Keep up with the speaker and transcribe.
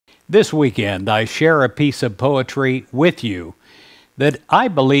This weekend, I share a piece of poetry with you that I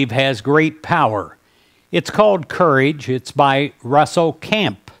believe has great power. It's called Courage. It's by Russell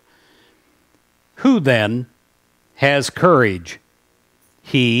Camp. Who then has courage?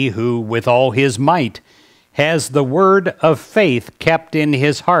 He who with all his might has the word of faith kept in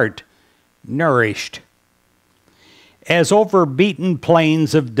his heart, nourished. As over beaten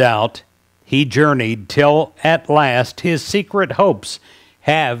plains of doubt he journeyed till at last his secret hopes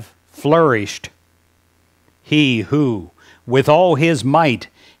have flourished. He who, with all his might,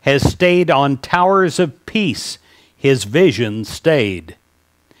 has stayed on towers of peace, his vision stayed,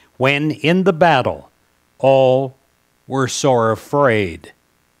 when in the battle all were sore afraid,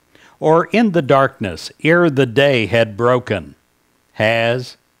 or in the darkness ere the day had broken,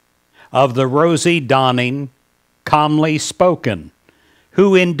 has, of the rosy dawning, calmly spoken,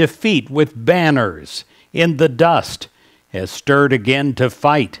 who in defeat with banners in the dust has stirred again to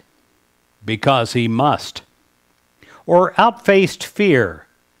fight, because he must, or outfaced fear,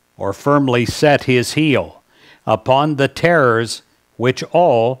 or firmly set his heel upon the terrors which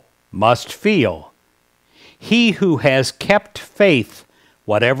all must feel. He who has kept faith,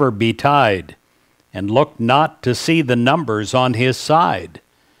 whatever betide, and looked not to see the numbers on his side,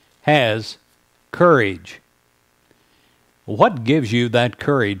 has courage. What gives you that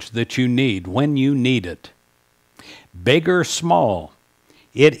courage that you need when you need it? Big or small,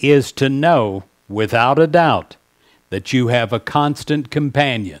 it is to know without a doubt that you have a constant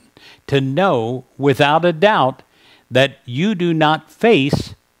companion, to know without a doubt that you do not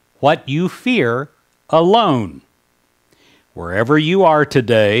face what you fear alone. Wherever you are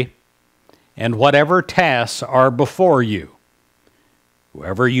today, and whatever tasks are before you,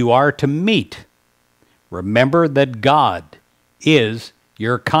 whoever you are to meet, remember that God is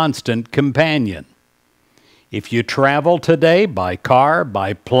your constant companion. If you travel today by car,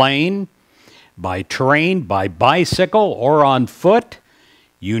 by plane, by train, by bicycle, or on foot,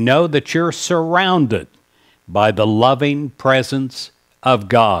 you know that you're surrounded by the loving presence of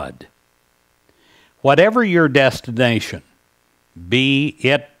God. Whatever your destination, be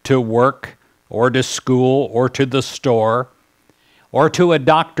it to work or to school or to the store or to a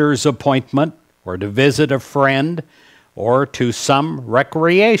doctor's appointment or to visit a friend or to some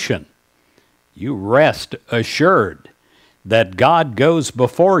recreation, you rest assured that God goes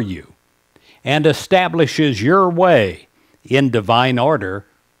before you and establishes your way in divine order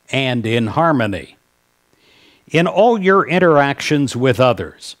and in harmony. In all your interactions with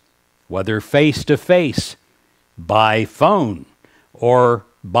others, whether face-to-face, by phone, or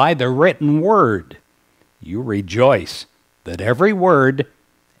by the written word, you rejoice that every word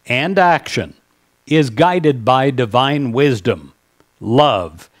and action is guided by divine wisdom,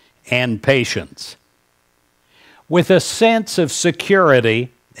 love, and patience. With a sense of security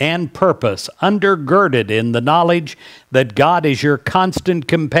and purpose undergirded in the knowledge that God is your constant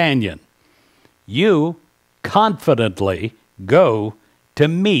companion, you confidently go to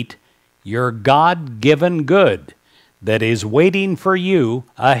meet your God-given good that is waiting for you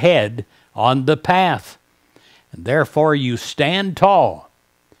ahead on the path. And therefore you stand tall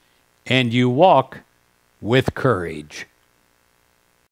and you walk with courage.